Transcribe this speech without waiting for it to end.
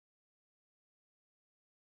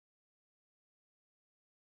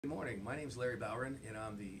Good morning. My name is Larry Bowron, and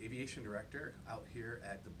I'm the Aviation Director out here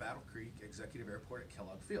at the Battle Creek Executive Airport at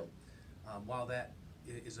Kellogg Field. While that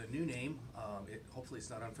is a new name, hopefully it's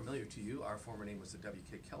not unfamiliar to you. Our former name was the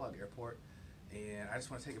W.K. Kellogg Airport, and I just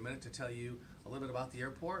want to take a minute to tell you a little bit about the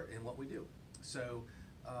airport and what we do. So,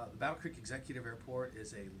 the Battle Creek Executive Airport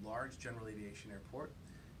is a large general aviation airport,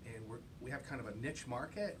 and we have kind of a niche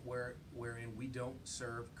market wherein we don't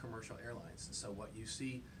serve commercial airlines. So what you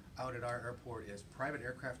see out at our airport is private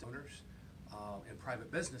aircraft owners and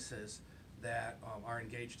private businesses that are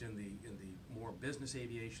engaged in the more business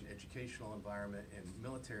aviation, educational environment, and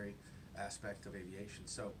military aspect of aviation.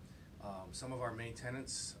 So some of our main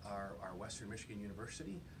tenants are Western Michigan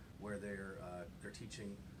University, where they're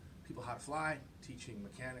teaching people how to fly, teaching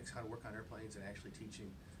mechanics how to work on airplanes, and actually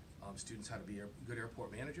teaching students how to be good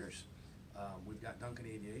airport managers. We've got Duncan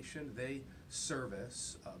Aviation. They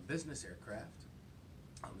service business aircraft.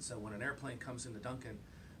 So when an airplane comes into Duncan,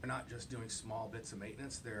 they're not just doing small bits of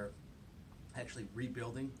maintenance, they're actually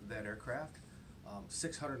rebuilding that aircraft.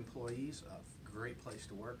 600 employees, a great place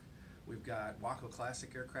to work. We've got Waco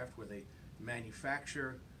Classic Aircraft, where they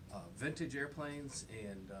manufacture vintage airplanes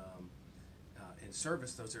and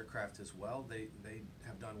service those aircraft as well. They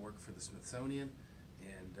have done work for the Smithsonian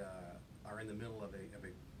and are in the middle of a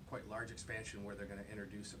quite large expansion where they're going to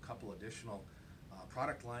introduce a couple additional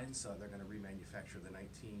product lines. They're going to remanufacture the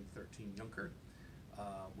 1913 Junker.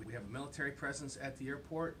 We have a military presence at the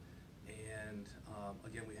airport, and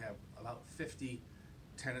again, we have about 50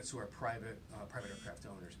 tenants who are private aircraft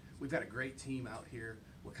owners. We've got a great team out here.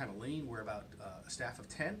 We're kind of lean. We're about a staff of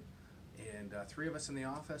 10, and 3 of us in the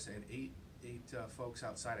office, and eight folks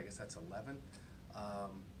outside. I guess that's 11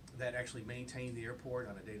 that actually maintain the airport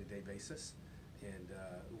on a day-to-day basis. And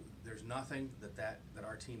there's nothing that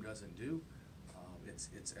our team doesn't do.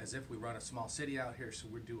 It's as if we run a small city out here, so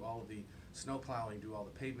we do all of the snow plowing, do all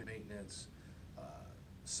the pavement maintenance,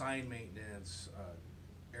 sign maintenance,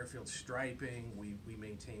 airfield striping. We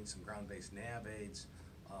maintain some ground-based nav aids.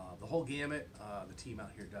 The whole gamut, the team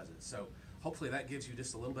out here does it. So hopefully that gives you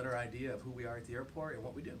just a little better idea of who we are at the airport and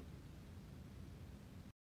what we do.